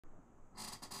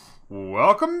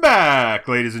Welcome back,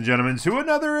 ladies and gentlemen, to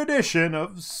another edition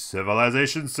of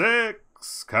Civilization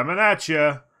 6, coming at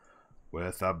you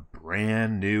with a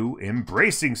brand new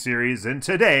embracing series. And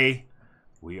today,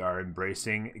 we are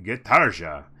embracing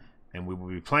Gitarja, and we will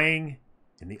be playing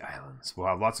in the islands. We'll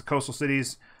have lots of coastal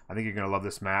cities. I think you're going to love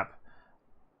this map.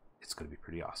 It's going to be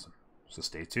pretty awesome. So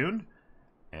stay tuned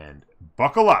and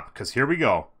buckle up, because here we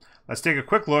go. Let's take a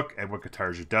quick look at what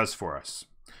Gitarja does for us.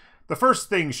 The first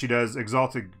thing she does,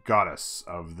 Exalted Goddess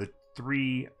of the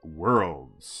Three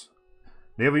Worlds.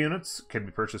 Naval units can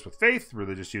be purchased with faith.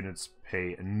 Religious units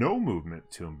pay no movement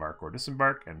to embark or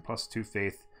disembark, and +2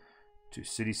 faith to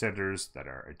city centers that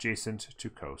are adjacent to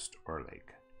coast or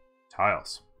lake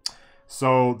tiles.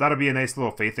 So that'll be a nice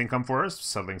little faith income for us,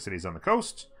 settling cities on the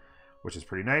coast, which is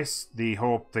pretty nice. The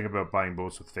whole thing about buying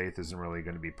boats with faith isn't really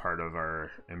going to be part of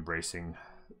our embracing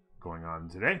going on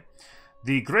today.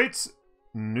 The Great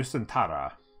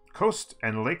Nusantara. Coast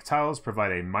and lake tiles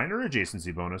provide a minor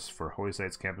adjacency bonus for holy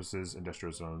sites, campuses,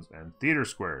 industrial zones, and theater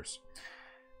squares.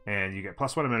 And you get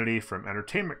 +1 amenity from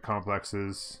entertainment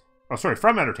complexes. Oh, sorry,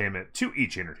 from entertainment to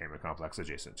each entertainment complex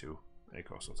adjacent to a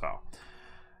coastal tile.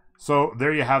 So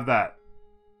there you have that.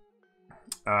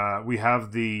 We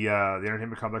have the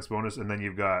entertainment complex bonus, and then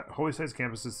you've got holy sites,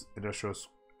 campuses, industrial.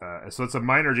 So it's a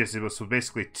minor adjacency, so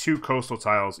basically 2 coastal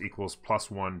tiles equals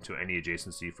 +1 to any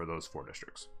adjacency for those 4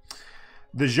 districts.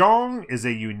 The Jong is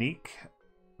a unique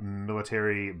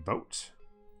military boat.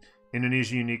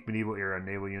 Indonesia unique medieval era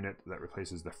naval unit that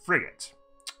replaces the frigate.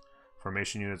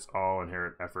 Formation units all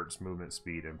inherit efforts, movement,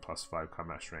 speed, and +5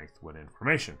 combat strength when in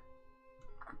formation.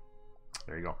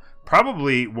 There you go.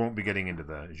 Probably won't be getting into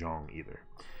the Jong either.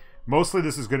 Mostly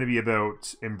this is going to be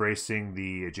about embracing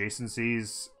the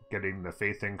adjacencies, getting the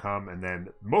faith income, and then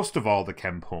most of all the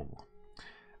Kampung.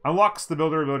 Unlocks the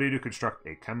builder ability to construct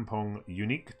a Kampung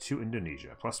unique to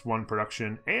Indonesia. +1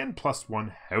 production and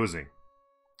 +1 housing.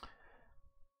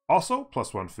 Also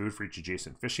 +1 food for each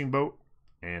adjacent fishing boat,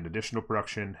 and additional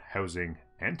production, housing,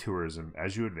 and tourism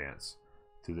as you advance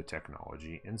through the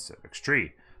technology in Civics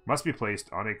tree. Must be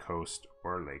placed on a coast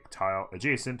or lake tile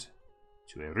adjacent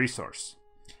to a resource.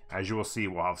 As you will see,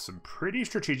 we'll have some pretty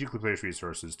strategically placed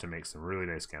resources to make some really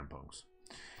nice kampungs.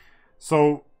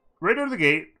 So, right out of the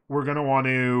gate, we're going to want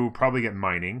to probably get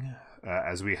mining,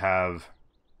 as we have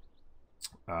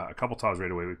a couple tiles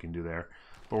right away we can do there.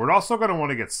 But we're also going to want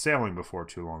to get sailing before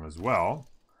too long as well,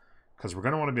 because we're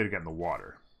going to want to be able to get in the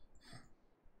water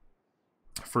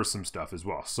for some stuff as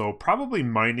well. So, probably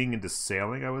mining into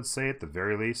sailing, I would say, at the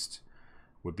very least,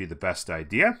 would be the best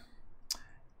idea.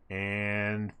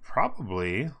 And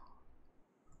probably,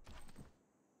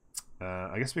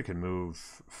 I guess we can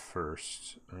move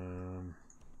first.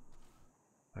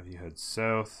 Have you head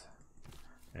south,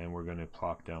 and we're going to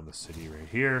plop down the city right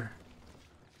here,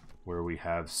 where we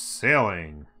have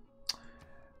sailing.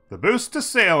 The boost to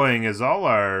sailing is all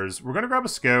ours. We're going to grab a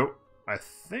scout, I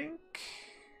think.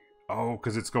 Oh,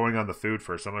 because it's going on the food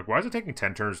first. I'm like, why is it taking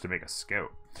 10 turns to make a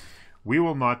scout? We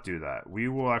will not do that. We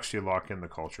will actually lock in the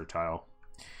culture tile.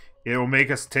 It will make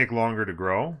us take longer to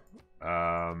grow.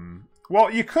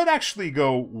 Well, you could actually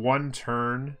go 1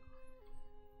 turn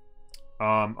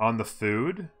on the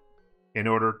food in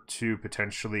order to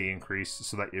potentially increase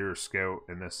so that your scout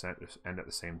and this end at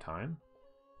the same time.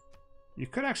 You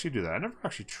could actually do that. I never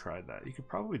actually tried that. You could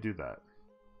probably do that.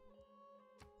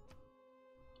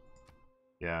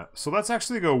 Yeah, so let's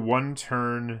actually go 1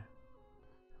 turn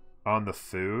on the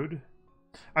food.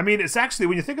 I mean, it's actually,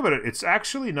 when you think about it, it's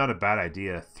actually not a bad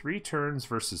idea. 3 turns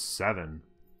versus 7.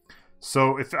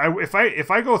 So if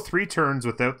I go 3 turns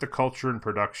without the culture and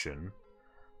production,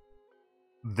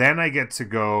 then I get to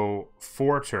go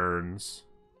 4 turns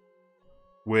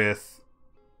with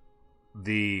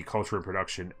the culture and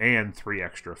production and 3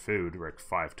 extra food, like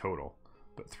 5 total,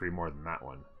 but 3 more than that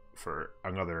one for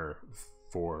another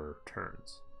 4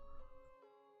 turns.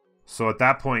 So at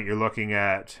that point, you're looking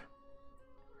at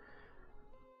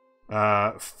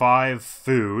 5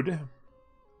 food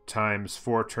times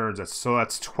 4 turns. So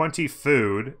that's 20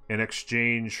 food in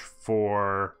exchange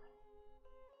for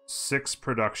 6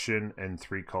 production and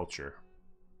 3 culture.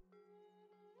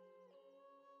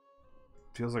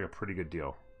 Feels like a pretty good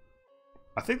deal.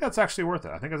 I think that's actually worth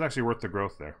it. I think it's actually worth the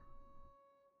growth there.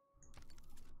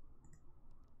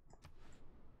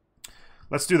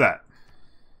 Let's do that.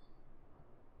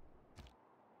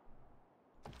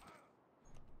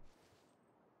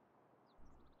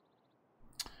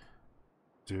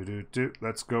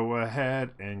 Let's go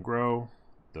ahead and grow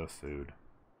the food.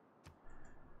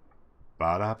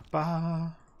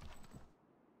 Ba-da-ba.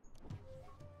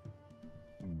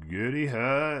 Goody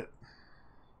hut.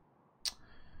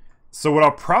 So what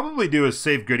I'll probably do is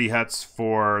save goody huts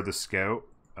for the scout,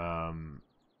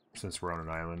 since we're on an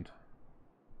island.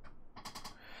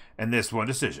 And this one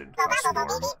decision cost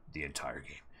Norm the entire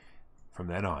game. From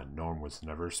then on, Norm was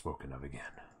never spoken of again.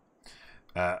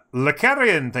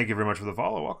 Lacarian, thank you very much for the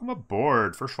follow. Welcome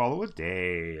aboard. First follow a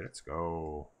day. Let's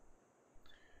go.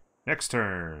 Next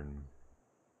turn.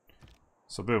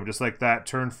 So boom, just like that.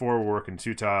 Turn 4 will work in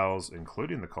 2 tiles,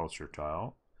 including the culture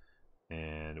tile.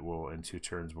 And we'll in 2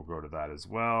 turns we'll go to that as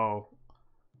well.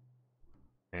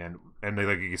 And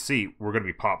like you can see, we're going to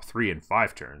be pop 3 in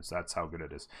 5 turns. That's how good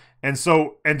it is. And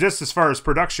so, and just as far as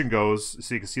production goes,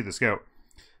 so you can see the scout,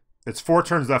 it's 4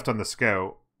 turns left on the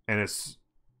scout, and it's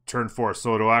turn 4.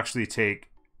 So it'll actually take,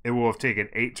 it will have taken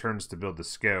 8 turns to build the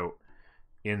scout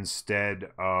instead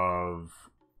of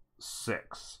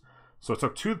 6. So it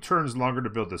took 2 turns longer to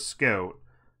build the scout,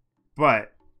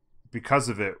 but because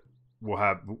of it, we'll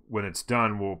have, when it's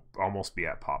done, we'll almost be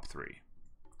at pop 3.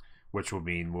 Which will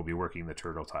mean we'll be working the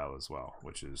turtle tile as well,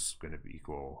 which is going to be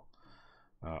equal,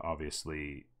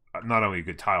 obviously, not only a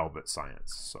good tile, but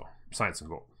science. So, science and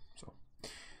gold. So,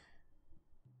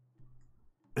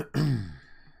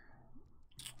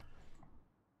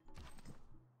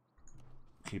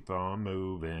 keep on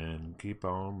moving, keep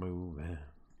on moving.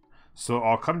 So,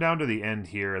 I'll come down to the end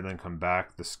here and then come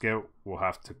back. The scout will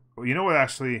have to, well, you know what,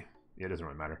 actually, it doesn't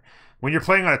really matter. When you're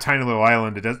playing on a tiny little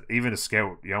island, it does, even a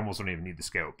scout, you almost don't even need the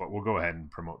scout, but we'll go ahead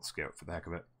and promote the scout for the heck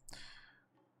of it.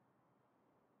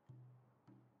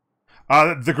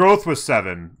 The growth was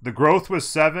 7. The growth was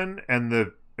 7, and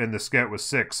the scout was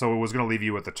 6, so it was going to leave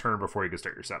you with a turn before you could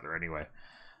start your settler anyway.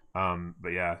 But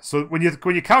yeah, so when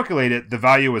you calculate it, the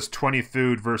value was 20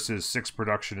 food versus 6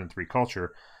 production and 3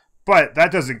 culture, but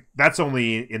that's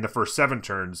only in the first 7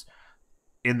 turns.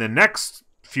 In the next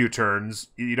few turns,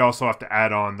 you'd also have to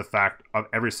add on the fact of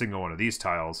every single one of these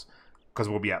tiles, because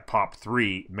we'll be at pop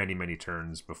 3 many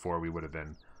turns before we would have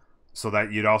been, so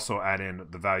that you'd also add in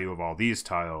the value of all these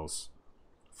tiles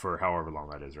for however long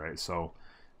that is, right? So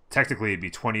technically it'd be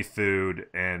 20 food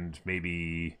and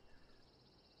maybe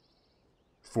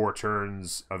 4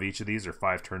 turns of each of these, or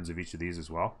 5 turns of each of these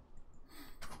as well.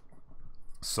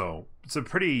 So it's a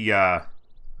pretty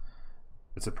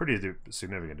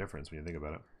significant difference when you think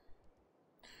about it.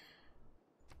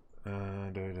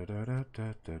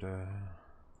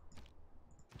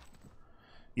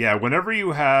 Yeah, whenever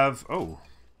you have... Oh,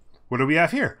 what do we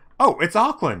have here? Oh, it's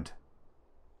Auckland.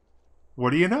 What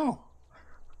do you know?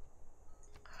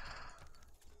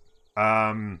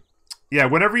 Yeah,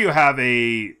 whenever you have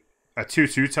a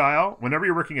 2-2 tile, whenever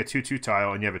you're working a 2-2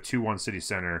 tile and you have a 2-1 city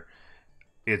center,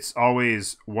 it's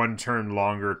always 1 turn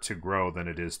longer to grow than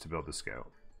it is to build the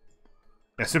scout.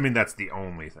 Assuming that's the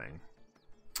only thing.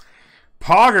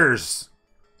 Poggers!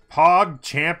 Pog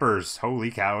champers.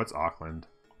 Holy cow, it's Auckland.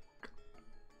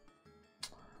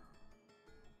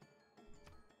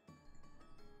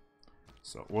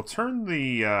 So we'll turn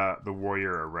the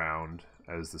warrior around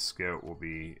as the scout will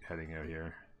be heading out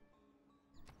here.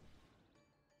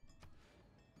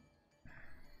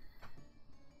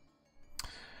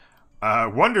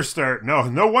 Wonder Start.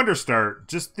 No Wonder Start.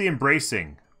 Just the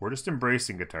embracing. We're just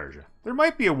embracing Gitarja. There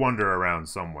might be a wonder around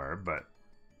somewhere, but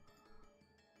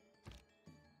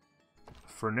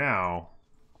for now,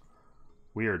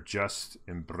 we are just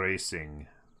embracing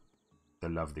the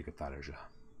lovely Gitarja.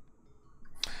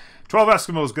 12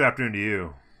 Eskimos, good afternoon to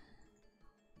you.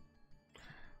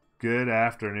 Good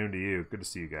afternoon to you. Good to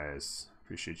see you guys.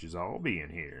 Appreciate you all being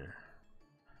here.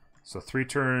 So 3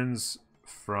 turns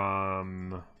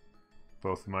from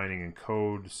both mining and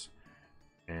codes,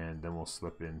 and then we'll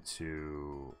slip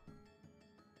into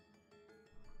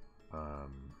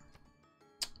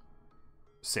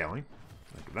sailing.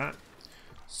 Like that.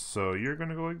 So you're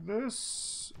gonna go like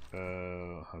this.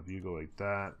 Have you go like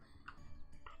that.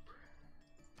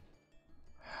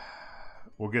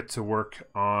 We'll get to work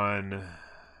on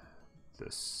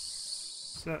this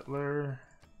settler.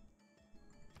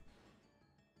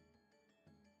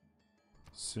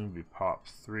 Soon be pop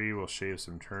 3. We'll shave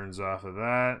some turns off of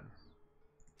that.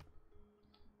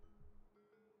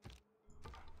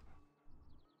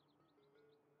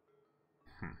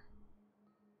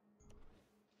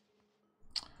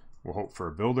 We'll hope for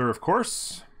a builder, of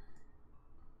course.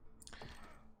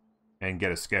 And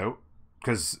get a scout.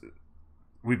 Because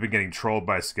we've been getting trolled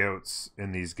by scouts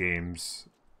in these games,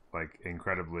 like,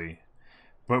 incredibly.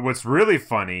 But what's really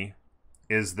funny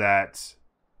is that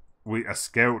a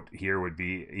scout here would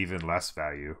be even less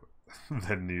value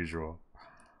than usual.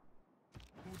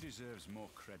 Who deserves more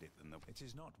credit than the... It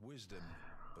is not wisdom,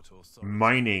 but authority.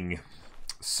 Mining.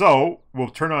 So, we'll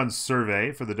turn on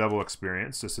survey for the double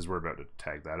experience, just as we're about to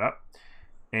tag that up.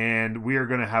 And we are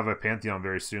going to have a Pantheon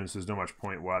very soon, so there's no much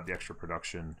point. We'll add the extra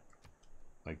production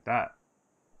like that.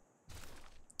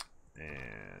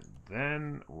 And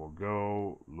then we'll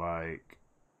go like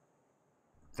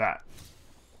that.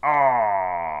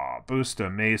 Ah, boost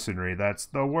of masonry. That's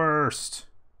the worst.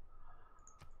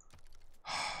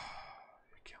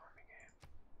 You're killing me,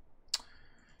 game.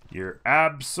 You're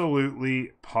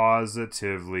absolutely,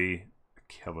 positively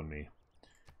killing me.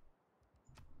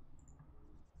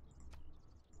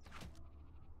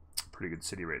 Pretty good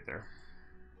city right there.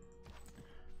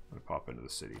 I'm gonna pop into the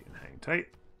city and hang tight.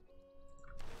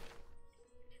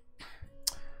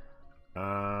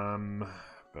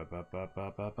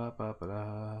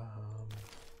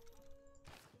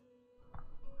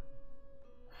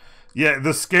 Yeah,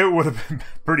 the scout would have been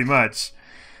pretty much.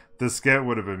 The scout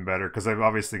would have been better because I'm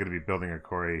obviously going to be building a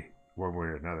quarry one way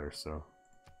or another. So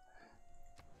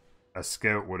a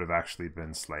scout would have actually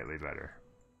been slightly better.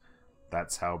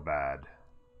 That's how bad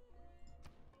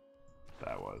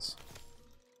that was.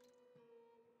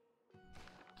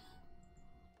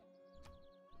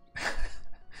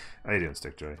 How you doing,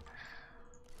 Stickjoy?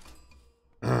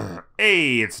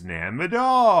 Hey, it's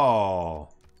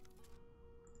Namidal!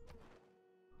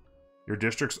 Your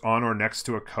districts on or next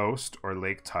to a coast or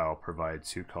lake tile provide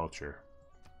 2 culture.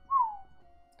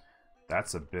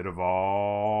 That's a bit of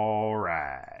all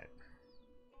right.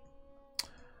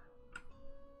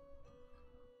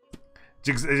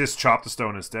 Just chop the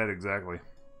stone instead, exactly.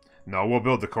 No, we'll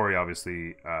build the quarry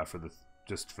obviously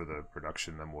just for the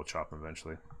production, then we'll chop them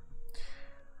eventually.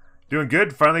 Doing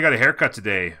good. Finally got a haircut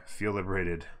today. Feel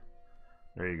liberated.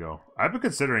 There you go. I've been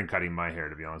considering cutting my hair,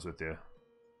 to be honest with you.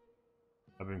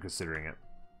 I've been considering it.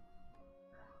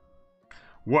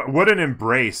 What an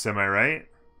embrace, am I right?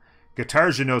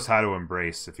 Gitarja knows how to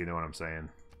embrace, if you know what I'm saying.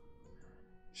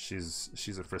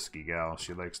 She's a frisky gal.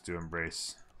 She likes to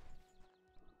embrace.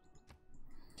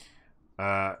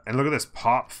 And look at this,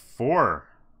 pop 4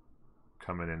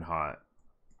 coming in hot.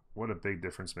 What a big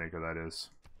difference maker that is.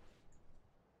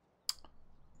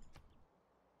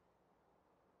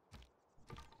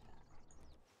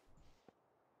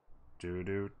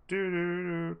 Anything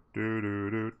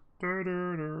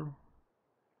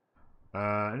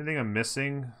I'm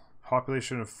missing?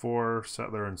 Population of 4,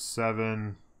 settler and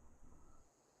 7.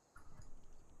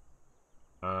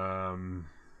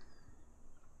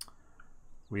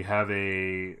 We have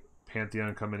a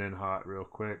Pantheon coming in hot real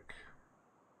quick.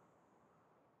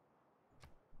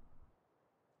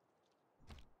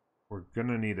 We're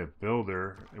gonna need a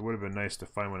builder. It would have been nice to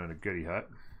find one in a goody hut.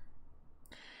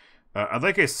 I'd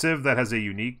like a civ that has a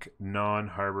unique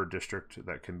non-harbor district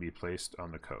that can be placed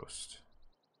on the coast.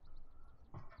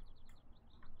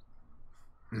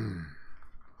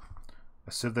 A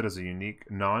civ that has a unique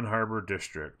non-harbor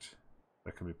district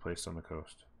that can be placed on the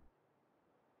coast.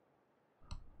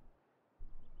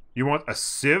 You want a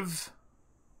civ?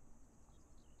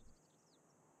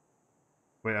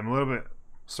 Wait, I'm a little bit...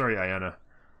 Sorry, Ayana.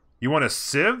 You want a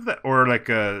civ or like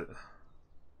a...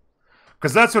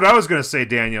 Because that's what I was going to say,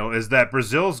 Daniel, is that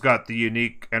Brazil's got the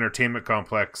unique entertainment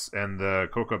complex and the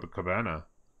Copacabana.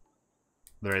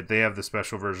 Right, they have the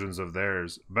special versions of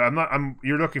theirs. But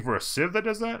you're looking for a civ that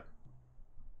does that?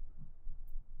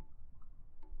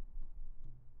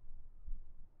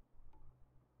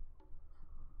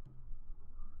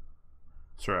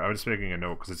 Sorry, I was just making a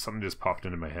note because something just popped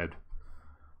into my head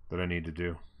that I need to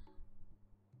do.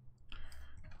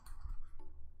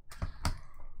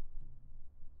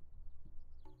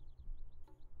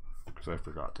 Because I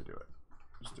forgot to do it.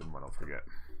 Just didn't want to forget.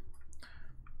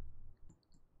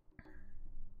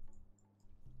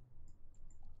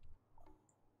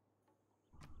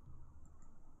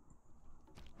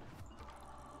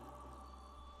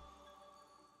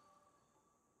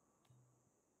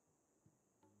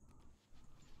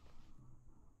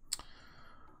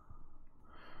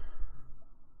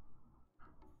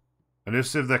 An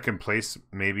initiative that can place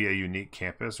maybe a unique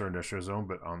campus or industrial zone,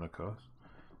 but on the coast.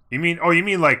 You mean? Oh, you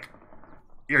mean like?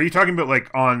 Are you talking about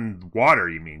like on water?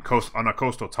 You mean on a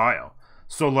coastal tile?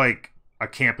 So like a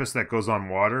campus that goes on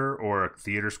water, or a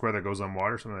theater square that goes on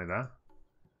water, something like that.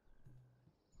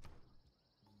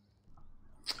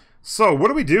 So what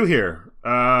do we do here?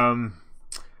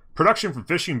 Production from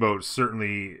fishing boats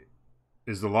certainly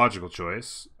is the logical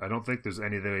choice. I don't think there's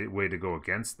any way to go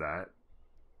against that.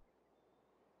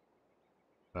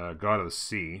 God of the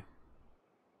Sea.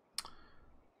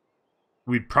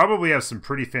 We'd probably have some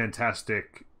pretty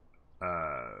fantastic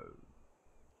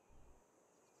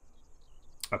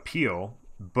appeal,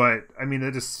 but I mean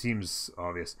that just seems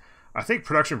obvious. I think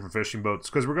production for fishing boats,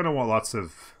 because we're going to want lots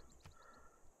of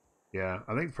Yeah,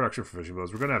 I think production for fishing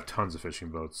boats. We're gonna have tons of fishing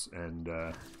boats, and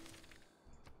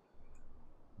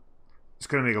it's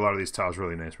gonna make a lot of these tiles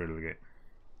really nice right out of the gate.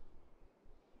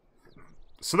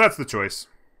 So that's the choice.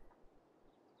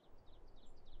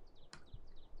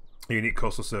 A unique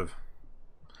coastal civ.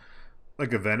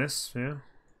 Like a Venice, yeah.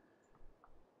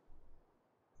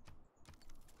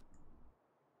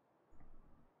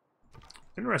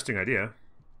 Interesting idea.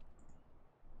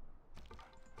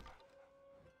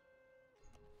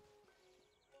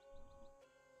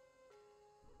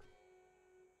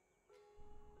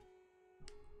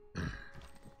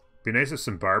 Be nice if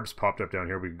some barbs popped up down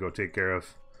here we could go take care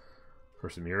of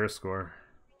for some Euro score.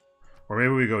 Or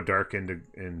maybe we go dark into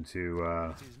It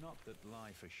is not that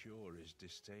life ashore is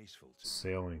distasteful to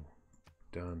sailing.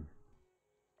 Done.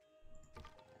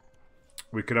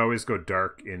 We could always go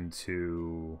dark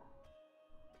into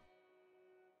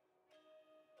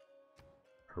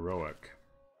heroic.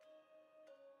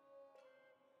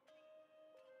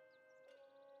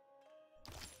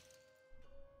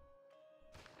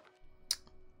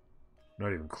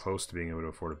 Not even close to being able to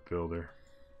afford a builder.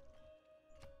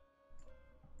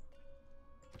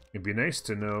 It'd be nice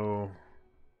to know.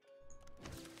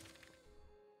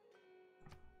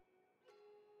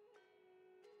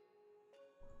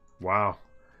 Wow.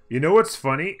 You know what's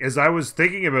funny? Is I was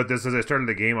thinking about this as I started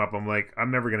the game up. I'm like, I'm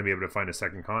never going to be able to find a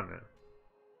second continent.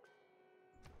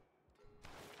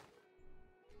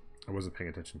 I wasn't paying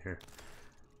attention here.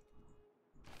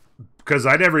 Because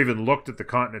I never even looked at the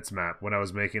continents map when I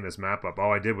was making this map up.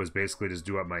 All I did was basically just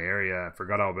do up my area. I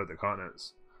forgot all about the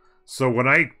continents. So when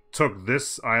I took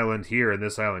this island here and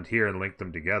this island here and linked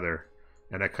them together,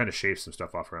 and I kind of shaved some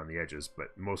stuff off around the edges,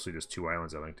 but mostly just two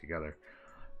islands I linked together,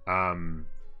 I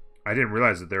didn't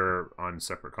realize that they're on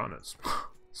separate continents.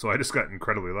 So I just got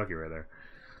incredibly lucky right there.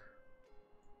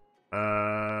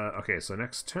 Okay, so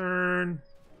next turn.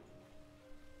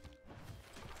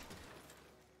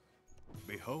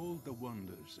 behold the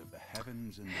wonders of the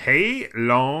heavens and Hai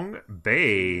Long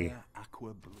Bay.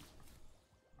 aqua blue.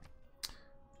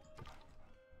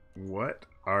 What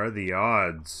are the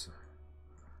odds?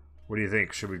 What do you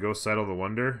think? Should we go settle the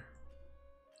wonder?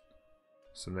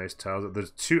 Some nice tiles.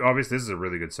 There's two. Obviously, this is a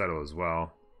really good settle as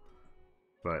well.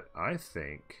 But I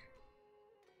think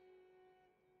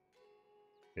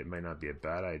it might not be a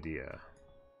bad idea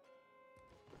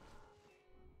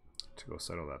to go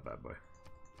settle that bad boy.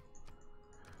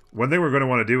 One thing we're going to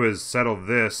want to do is settle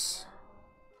this.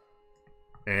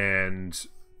 And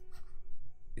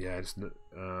yeah, just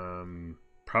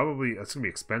probably that's going to be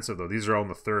expensive though. These are all in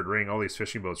the third ring. All these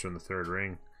fishing boats are in the third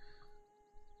ring.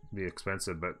 Be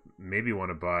expensive, but maybe want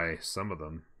to buy some of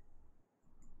them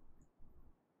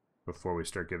before we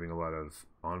start giving a lot of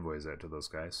envoys out to those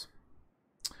guys.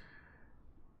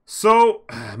 So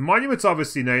monument's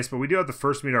obviously nice, but we do have the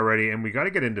first meet already, and we got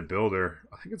to get into builder.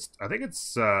 I think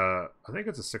it's a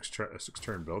six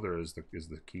turn builder is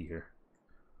the key here.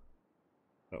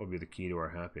 That would be the key to our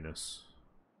happiness,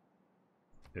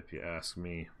 if you ask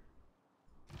me.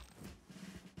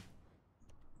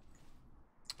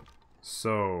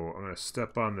 So I'm going to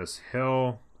step on this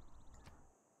hill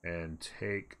and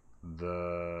take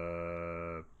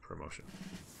the promotion.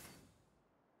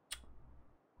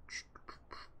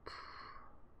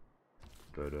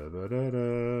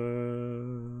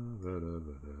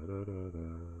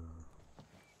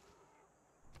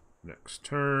 Next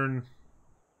turn.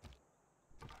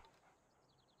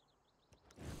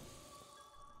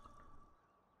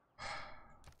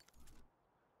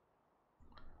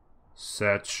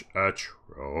 Such a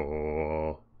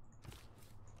troll.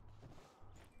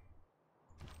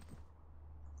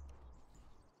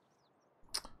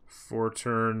 Four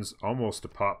turns, almost to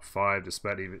pop 5,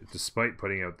 despite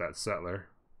putting out that settler.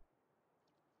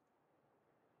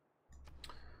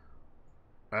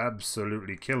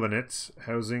 Absolutely killing it.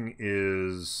 Housing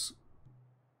is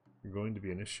going to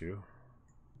be an issue.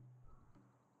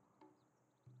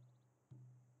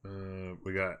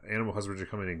 We got animal husbandry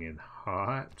coming in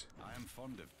hot. I am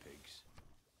fond of pigs.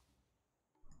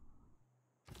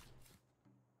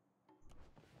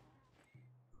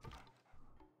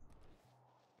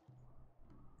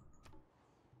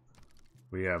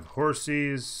 We have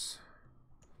horses.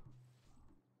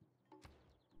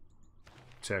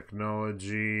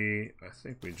 Technology. I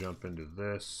think we jump into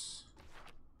this.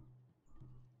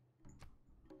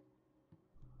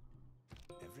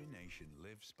 Every nation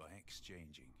lives by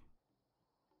exchanging.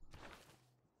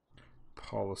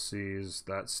 Policies.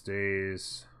 That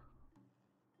stays.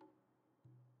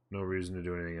 No reason to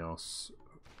do anything else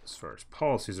as far as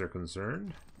policies are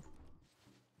concerned.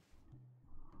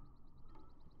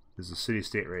 There's a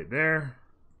city-state right there.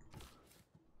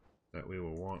 that we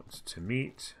will want to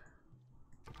meet.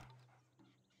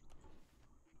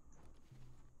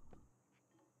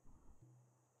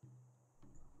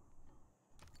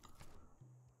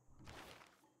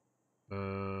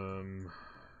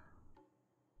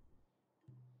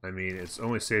 I mean, it's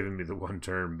only saving me the one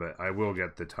turn, but I will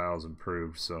get the tiles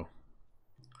improved, so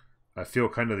I feel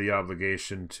kind of the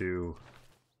obligation to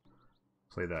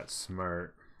play that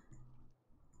smart.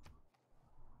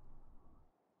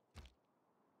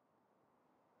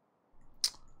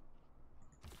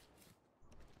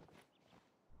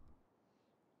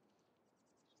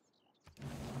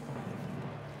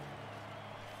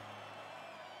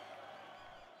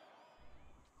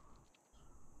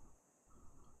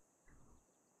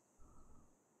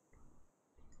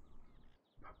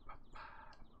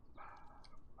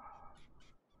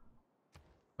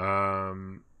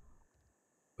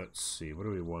 Let's see, what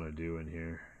do we want to do in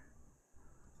here?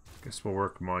 Guess we'll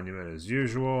work monument as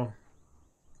usual.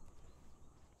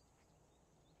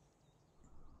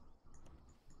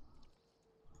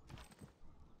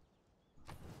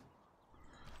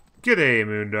 G'day,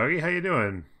 Moondoggy. How you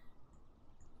doing?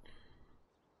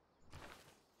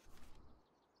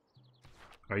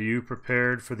 Are you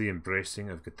prepared for the embracing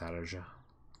of Gitarja?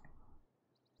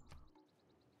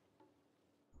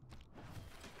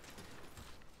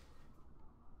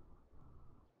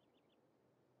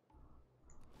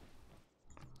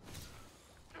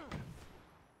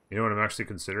 You know what I'm actually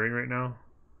considering right now?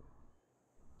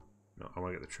 No, I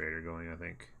want to get the trader going, I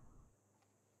think.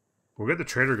 We'll get the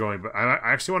trader going, but I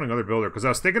actually want another builder, because I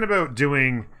was thinking about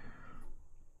doing...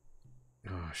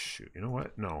 Oh, shoot. You know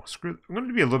what? No, screw... I'm going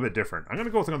to be a little bit different. I'm going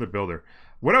to go with another builder.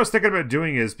 What I was thinking about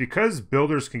doing is, because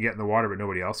builders can get in the water, but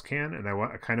nobody else can, and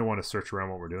I kind of want to search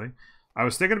around what we're doing. I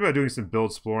was thinking about doing some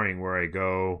build exploring, where I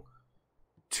go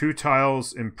 2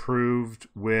 tiles improved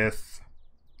with...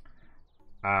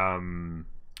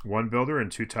 one builder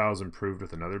and 2 tiles improved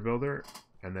with another builder,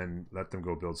 and then let them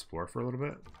go build explore for a little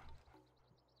bit.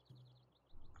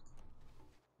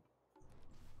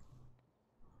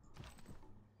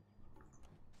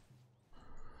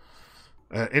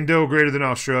 Indo greater than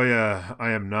Australia. I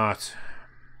am not.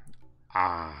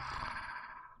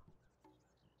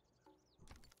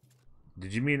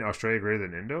 Did you mean Australia greater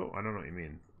than Indo? I don't know what you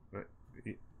mean.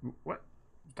 What?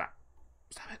 Stop.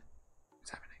 Stop it. What's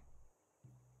happening?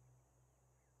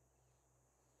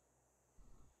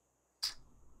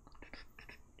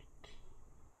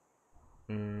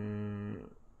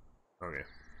 Okay.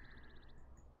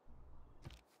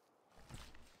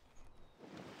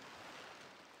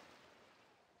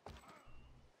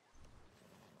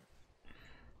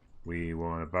 We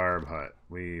want a barb hut.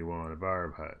 We want a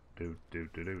barb hut. Do. We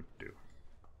want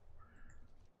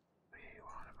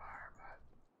a barb hut.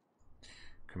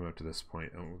 Come up to this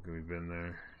point. Oh, we've been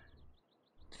there.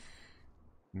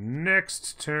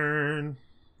 Next turn.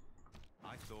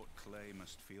 I thought Clay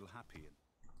must feel happy.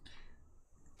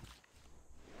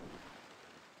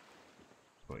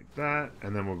 Like that,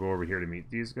 and then we'll go over here to meet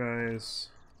these guys.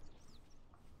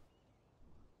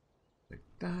 Like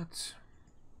that.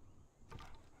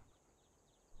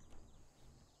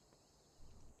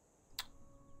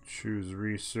 Choose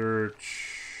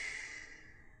research.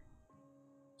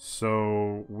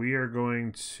 So we are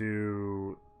going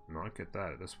to not get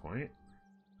that at this point.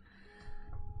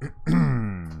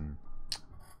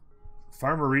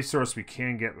 Farmer resource we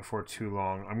can get before too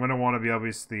long. I'm going to want to be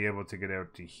obviously able to get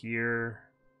out to here.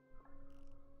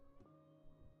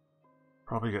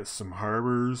 Probably get some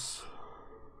harbors.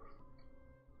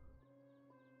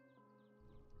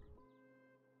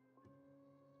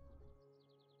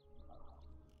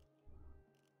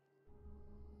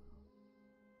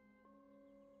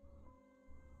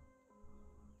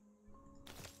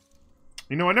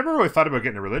 You know, I never really thought about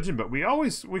getting a religion, but we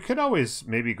could always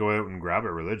maybe go out and grab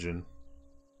a religion.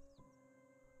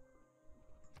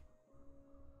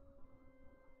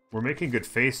 We're making good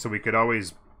faith, so we could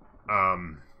always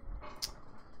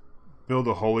build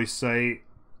a holy site,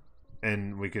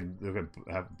 and we could look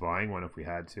at buying one if we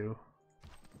had to.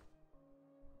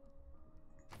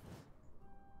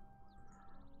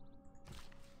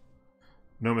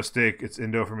 No mistake, it's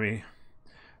Indo for me.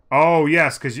 Oh,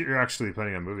 yes, because you're actually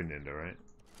planning on moving to Indo, right?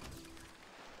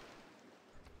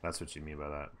 That's what you mean by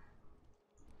that.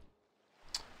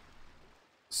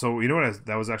 So, you know what?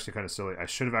 That was actually kind of silly. I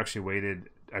should have actually waited.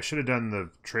 I should have done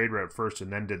the trade route first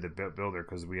and then did the builder,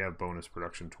 because we have bonus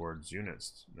production towards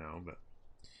units now, but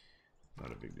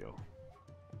not a big deal.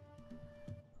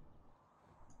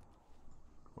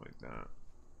 Like that.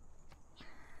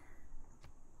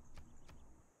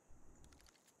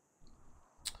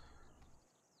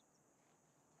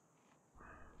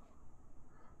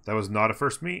 That was not a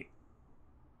first meet.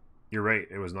 You're right,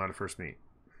 it was not a first meet.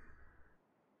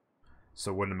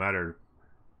 So it wouldn't have mattered.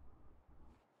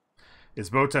 It's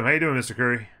boat time. How you doing, Mr.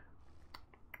 Curry?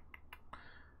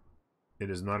 It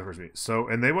is not a first meet. So,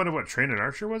 and they wanted what, train and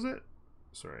archer, was it?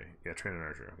 Sorry. Yeah, train and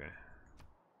archer, okay.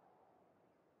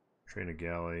 Train a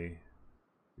galley.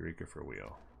 Eureka for a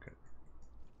wheel. Okay.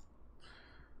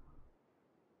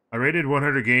 I rated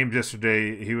 100 games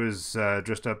yesterday. He was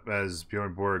dressed up as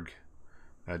Bjorn Borg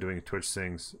doing Twitch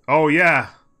things. Oh, yeah.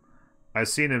 I've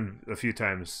seen him a few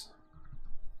times.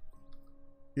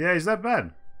 Yeah, he's not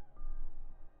bad.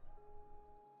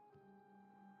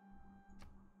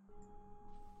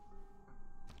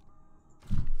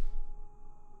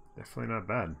 Definitely not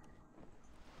bad.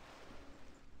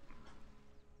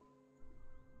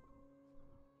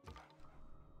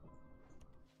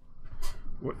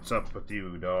 What's up with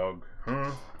you, dog?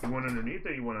 Huh? You want underneath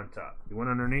or you want on top? You want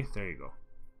underneath? There you go.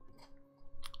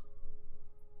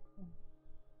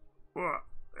 Whoa,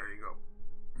 there you go.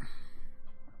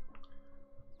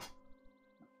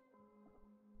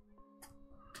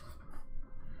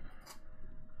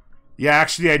 Yeah,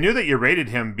 actually, I knew that you rated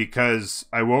him because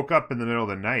I woke up in the middle of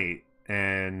the night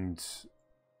and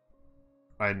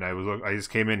I just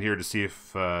came in here to see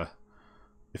if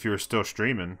you were still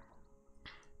streaming,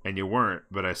 and you weren't.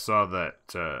 But I saw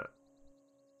that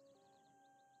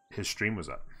his stream was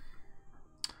up.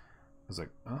 I was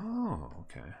like, oh,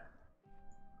 okay,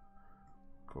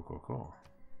 cool, cool, cool.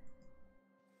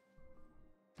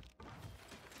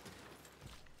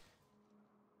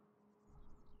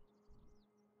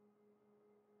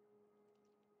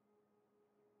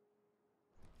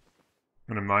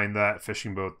 I'm gonna mine that,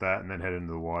 fishing boat that, and then head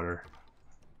into the water.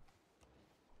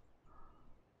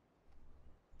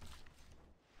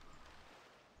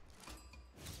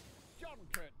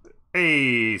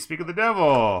 Hey, speak of the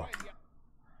devil!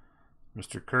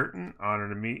 Mr. Curtin, honor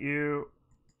to meet you.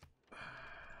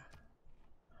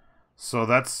 So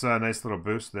that's a nice little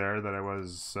boost there that I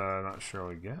was not sure I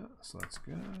would get, so that's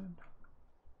good.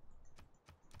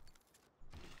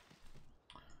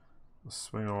 Let's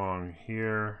swing along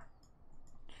here.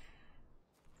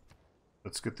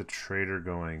 Let's get the trader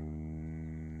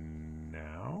going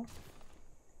now.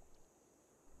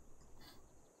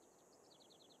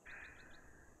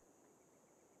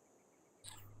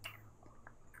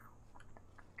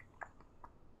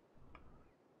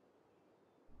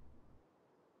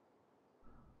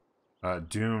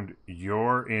 Doomed,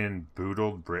 you're in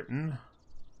Boodled Britain?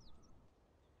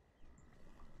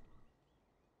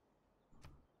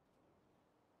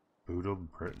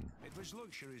 Boodled Britain. It was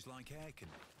luxuries like air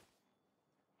conditioning.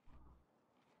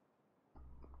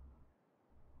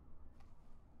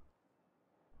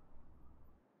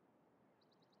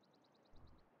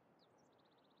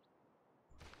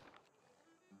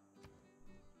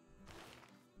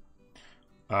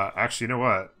 Actually, you know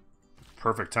what?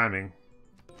 Perfect timing.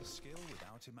 The skill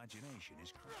without imagination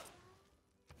is cruel.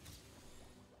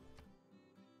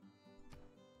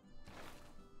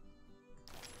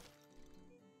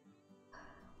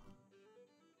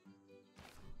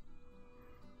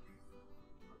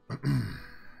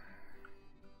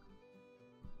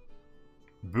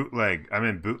 Bootleg. I'm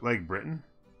in Bootleg Britain.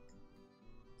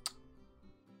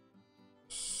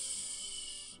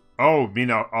 Oh, you mean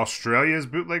Australia's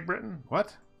Bootleg Britain?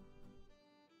 What?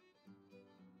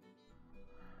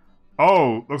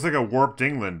 Oh, looks like a warped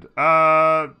England.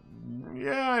 Yeah,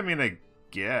 I mean, I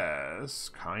guess,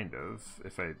 kind of,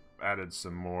 if I added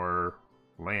some more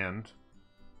land.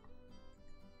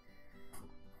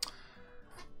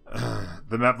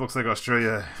 The map looks like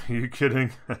Australia. Are you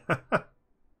kidding?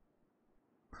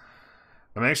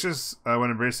 I'm anxious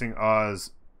when embracing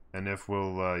Oz, and if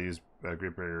we'll use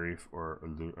Great Barrier Reef or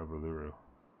Uluru.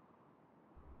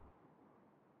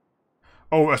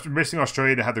 Oh, embracing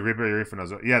Australia to have the Great Barrier Reef and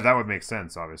Oz. Yeah, that would make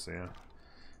sense, obviously, yeah.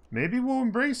 Maybe we'll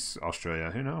embrace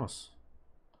Australia. Who knows?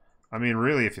 I mean,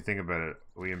 really, if you think about it,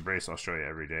 we embrace Australia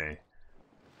every day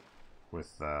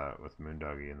with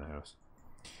Moondoggy in the house.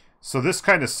 So this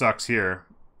kind of sucks here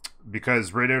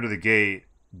because right out of the gate,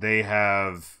 they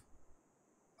have...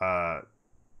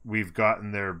 we've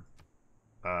gotten their...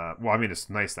 well, I mean, it's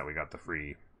nice that we got the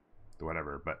free...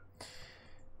 whatever, but...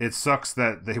 It sucks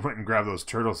that they went and grabbed those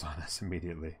turtles on us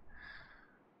immediately.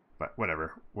 But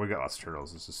whatever. We got lots of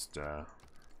turtles. It's just...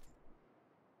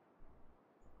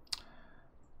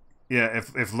 yeah,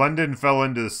 if London fell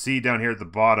into the sea down here at the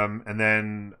bottom, and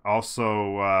then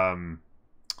also...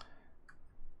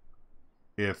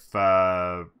 if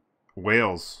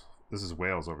Wales... This is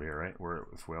Wales over here, right? We're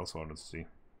with Wales fell into the sea.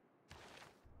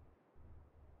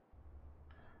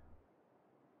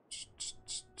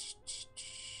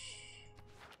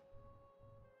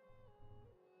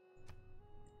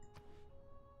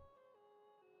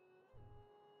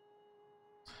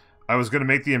 I was going to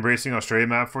make the Embracing Australia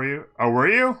map for you. Oh, were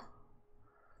you?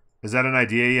 Is that an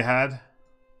idea you had?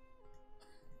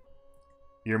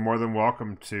 You're more than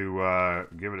welcome to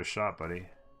give it a shot, buddy.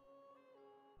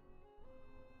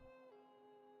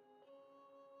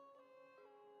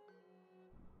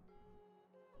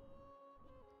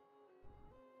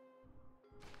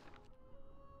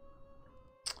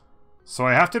 So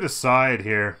I have to decide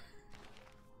here.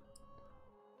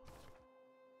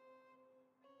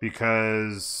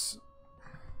 Because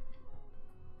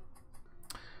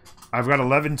I've got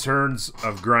 11 turns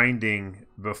of grinding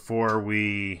before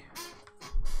we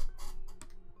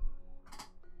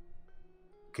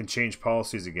can change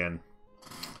policies again.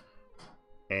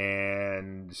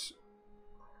 And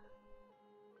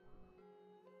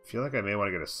I feel like I may want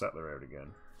to get a settler out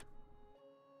again.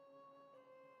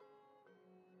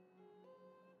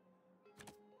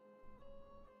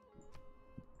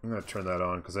 I'm going to turn that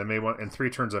on because I may want, in 3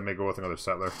 turns I may go with another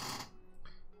settler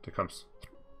to come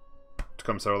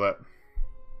settle that.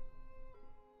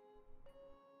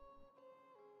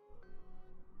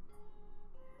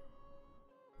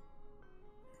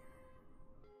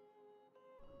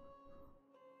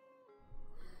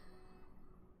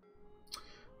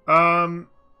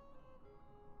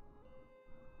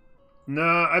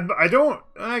 No, I don't.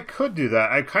 I could do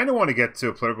that. I kind of want to get to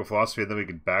a political philosophy and then we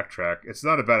could backtrack. It's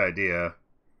not a bad idea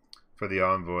for the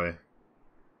envoy.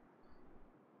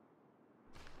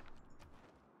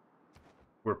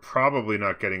 We're probably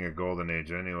not getting a golden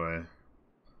age anyway.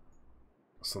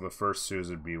 So the first Suze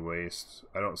would be waste.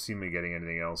 I don't see me getting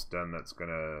anything else done that's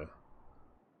gonna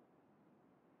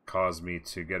cause me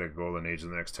to get a golden age in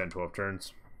the next 10-12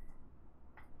 turns.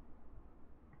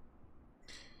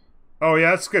 Oh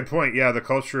yeah, that's a good point. Yeah, the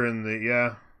culture in the...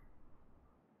 yeah.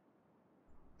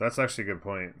 That's actually a good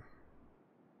point.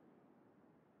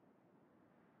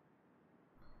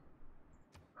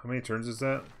 How many turns is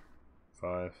that?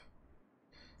 5.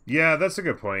 Yeah, that's a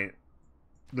good point.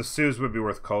 The Suze would be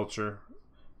worth culture.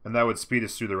 And that would speed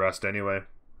us through the rest anyway.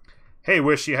 Hey,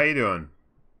 Wishy, how you doing?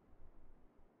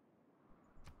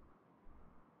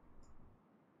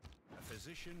 A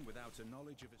physician without a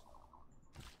knowledge of his...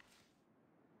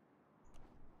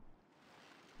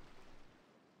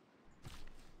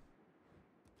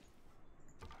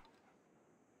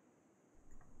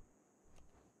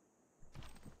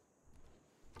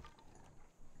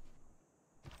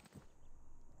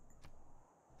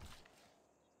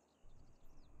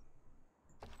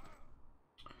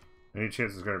 Any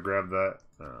chance it's gonna grab that?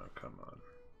 Oh, come on.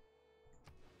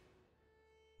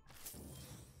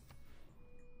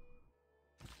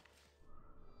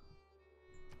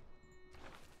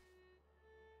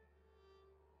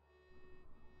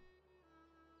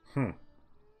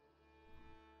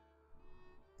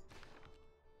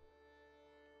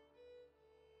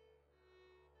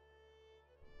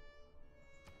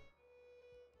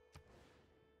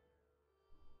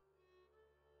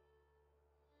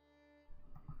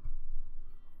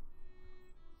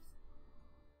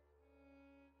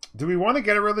 Do we want to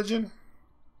get a religion?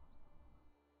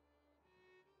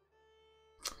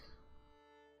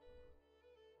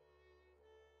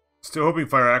 Still hoping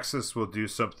Fire Access will do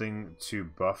something to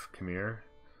buff Khmer.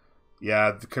 Yeah,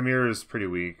 the Khmer is pretty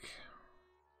weak.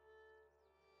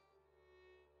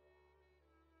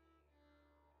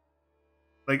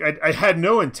 Like, I had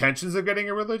no intentions of getting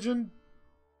a religion.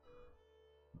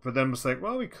 But then it's like,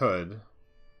 well, we could.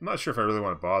 I'm not sure if I really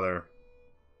want to bother.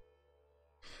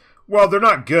 Well, they're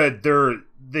not good.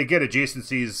 They get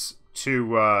adjacencies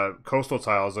to coastal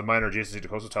tiles, a minor adjacency to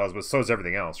coastal tiles, but so is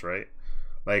everything else, right?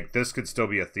 Like, this could still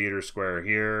be a theater square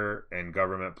here and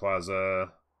government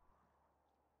plaza.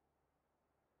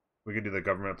 We could do the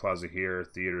government plaza here,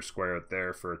 theater square out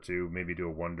there for it to maybe do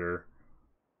a wonder.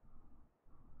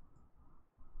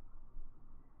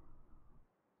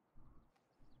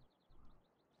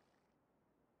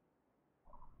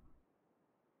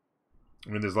 I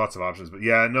mean, there's lots of options, but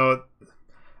yeah, no,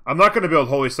 I'm not going to build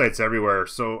holy sites everywhere,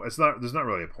 so it's not. There's not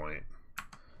really a point.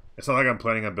 It's not like I'm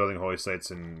planning on building holy sites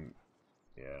in...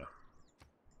 yeah.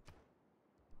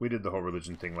 We did the whole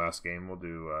religion thing last game. We'll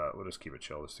do. We'll just keep it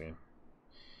chill this game.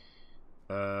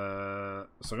 So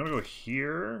I'm gonna go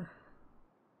here.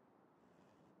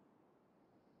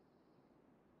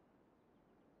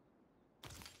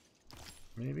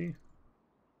 Maybe.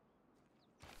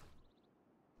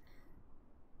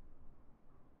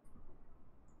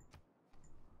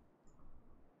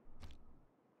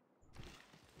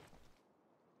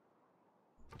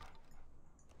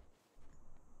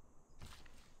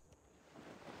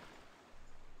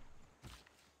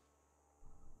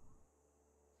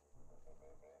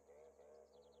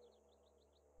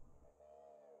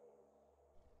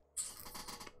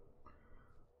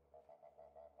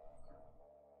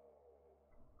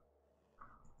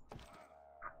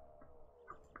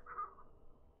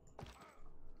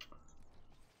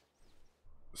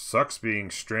 Sucks being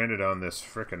stranded on this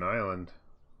frickin' island.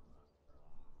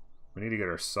 We need to get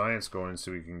our science going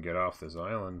so we can get off this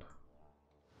island.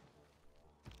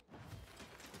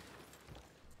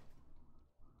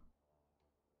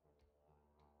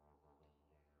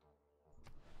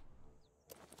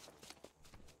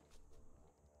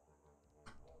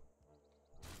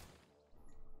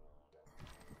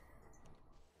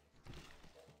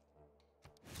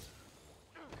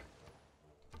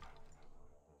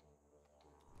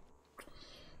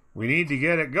 We need to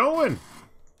get it going.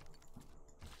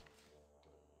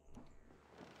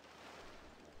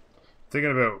 Thinking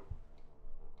about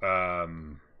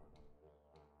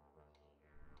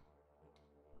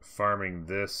farming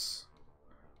this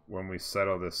when we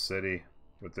settle this city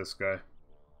with this guy.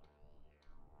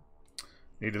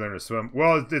 Need to learn to swim.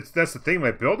 Well, that's the thing.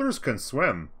 My builders can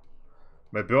swim.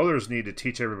 My builders need to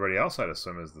teach everybody else how to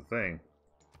swim is the thing.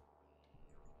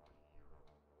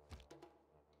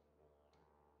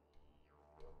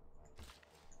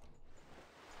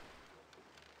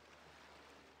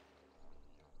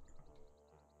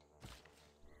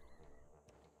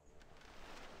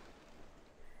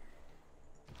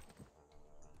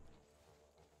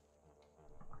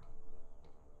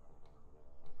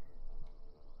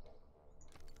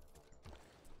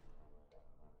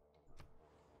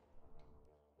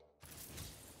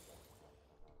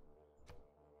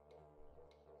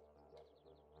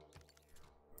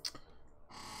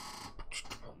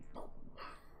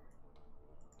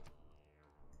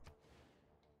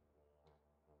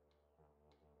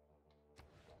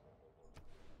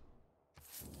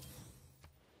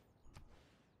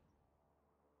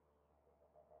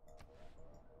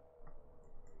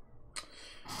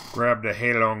 Grab the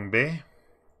Halong Bay.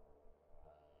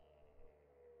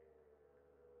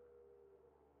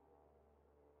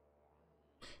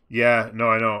 Yeah, no,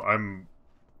 I know. I'm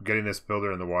getting this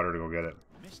builder in the water to go get it.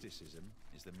 Mysticism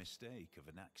is the mistake of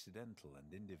an accidental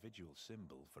and individual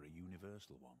symbol for a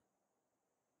universal one.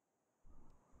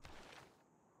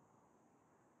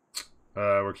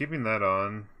 We're keeping that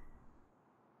on.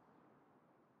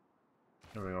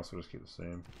 Everything else will just keep the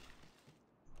same.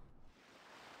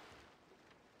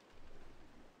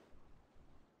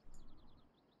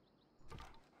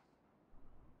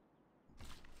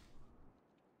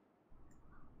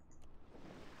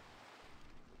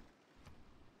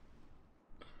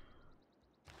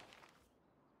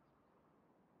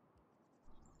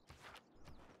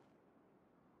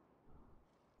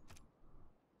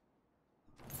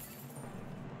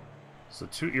 So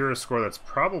 2 era score, that's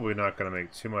probably not going to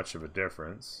make too much of a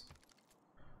difference.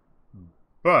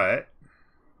 But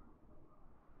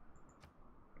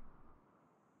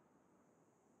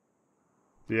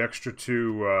the extra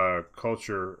 2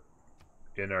 culture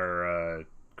in our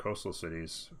coastal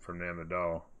cities from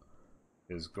Namadal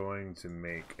is going to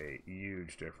make a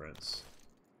huge difference.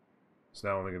 It's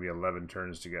now only going to be 11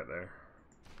 turns to get there.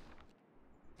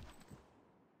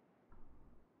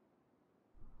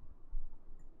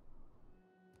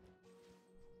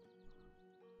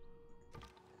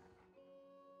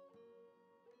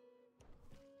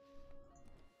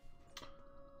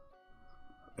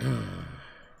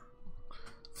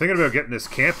 Thinking about getting this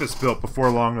campus built before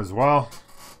long as well.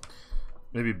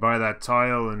 Maybe buy that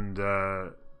tile and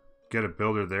get a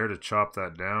builder there to chop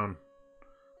that down.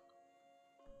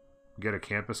 Get a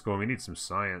campus going. We need some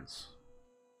science.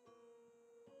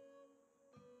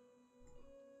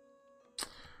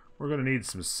 We're going to need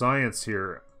some science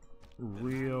here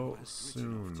real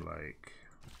soon, like.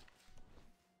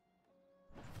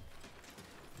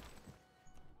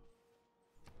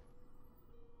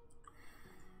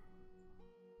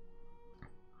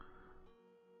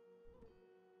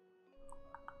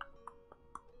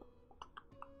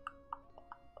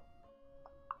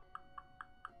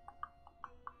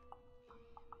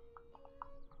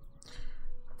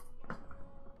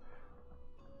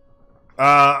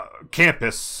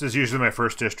 Campus is usually my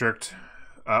first district,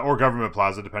 or government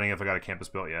plaza, depending if I got a campus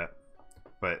built yet.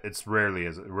 But it's rarely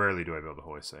do I build a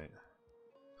holy site.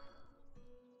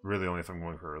 Really, only if I'm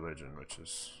going for religion, which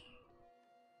is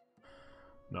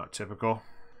not typical.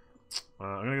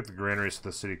 I'm gonna get the granary so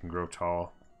the city can grow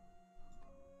tall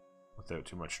without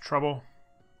too much trouble.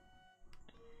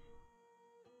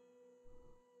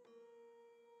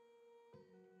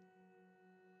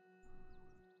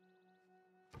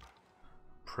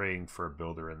 Praying for a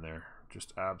builder in there.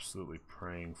 Just absolutely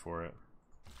praying for it.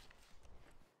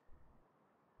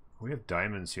 We have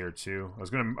diamonds here too. I was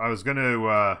gonna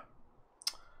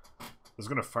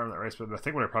farm that rice, but I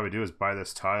think what I probably do is buy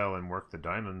this tile and work the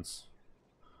diamonds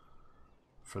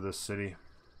for this city.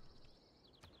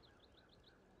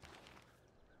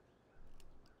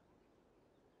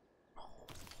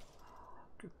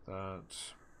 Get that.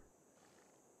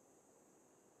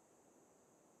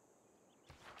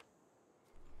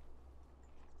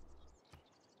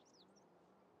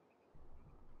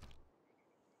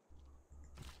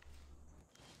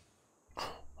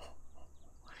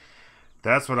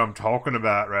 That's what I'm talking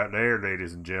about right there,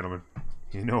 ladies and gentlemen.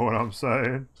 You know what I'm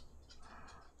saying?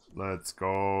 Let's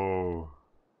go.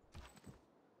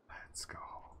 Let's go.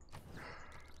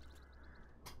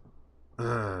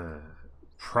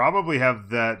 Probably have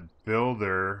that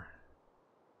builder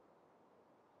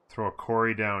throw a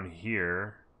quarry down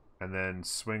here and then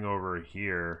swing over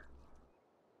here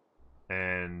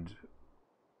and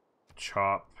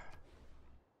chop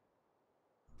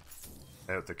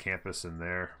out the campus in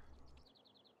there.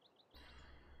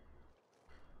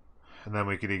 And then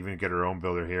we could even get our own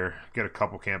builder here. Get a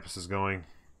couple campuses going.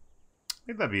 I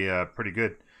think that'd be pretty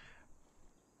good.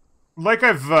 Like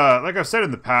I've said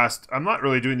in the past, I'm not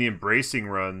really doing the embracing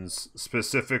runs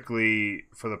specifically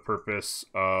for the purpose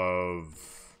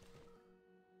of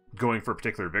going for a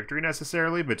particular victory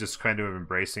necessarily, but just kind of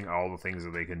embracing all the things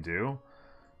that they can do.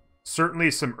 Certainly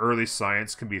some early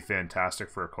science can be fantastic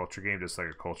for a culture game, just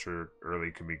like a culture early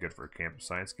can be good for a camp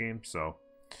science game. So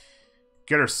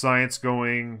get our science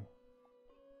going.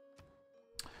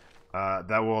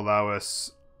 That will allow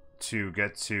us to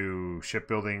get to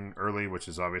shipbuilding early, which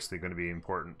is obviously going to be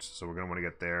important. So we're going to want to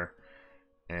get there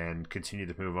and continue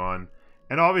to move on.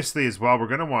 And obviously as well, we're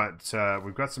going to want,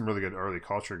 we've got some really good early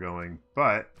culture going,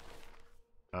 but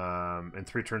in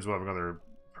 3 turns we'll have another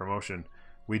promotion.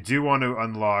 We do want to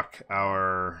unlock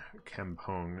our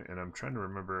Kampung, and I'm trying to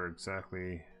remember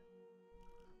exactly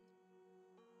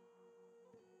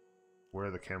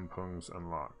where the Kampungs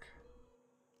unlock.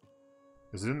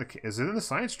 Is it in the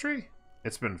science tree?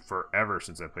 It's been forever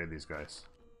since I played these guys.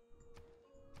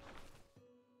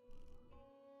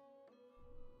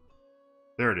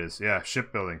 There it is. Yeah,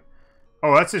 shipbuilding.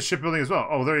 Oh, that's his shipbuilding as well.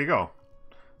 Oh, there you go.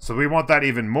 So we want that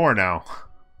even more now.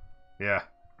 Yeah.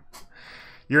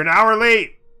 You're an hour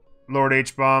late, Lord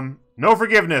H-Bomb. No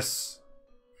forgiveness.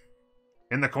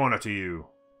 In the corner to you.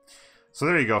 So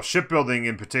there you go. Shipbuilding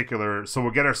in particular. So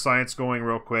we'll get our science going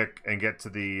real quick and get to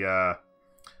the...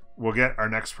 we'll get our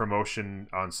next promotion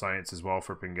on science as well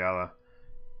for Pingala.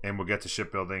 And we'll get to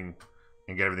shipbuilding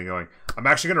and get everything going. I'm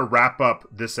actually going to wrap up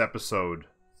this episode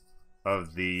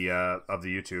of the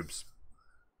YouTubes.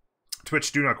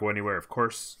 Twitch, do not go anywhere, of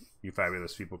course. You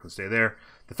fabulous people can stay there.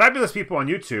 The fabulous people on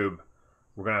YouTube,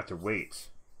 we're going to have to wait.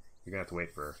 You're going to have to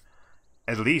wait for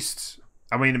at least...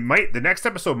 I mean, the next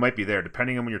episode might be there,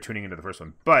 depending on when you're tuning into the first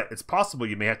one. But it's possible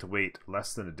you may have to wait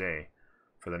less than a day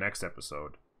for the next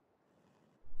episode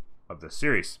of the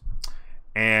series.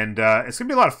 And it's going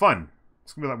to be a lot of fun.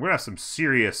 It's gonna be we're going to have some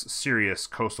serious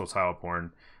coastal tile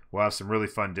porn. We'll have some really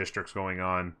fun districts going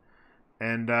on.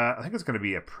 And I think it's going to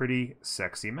be a pretty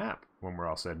sexy map when we're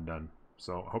all said and done.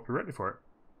 So I hope you're ready for it.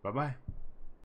 Bye-bye.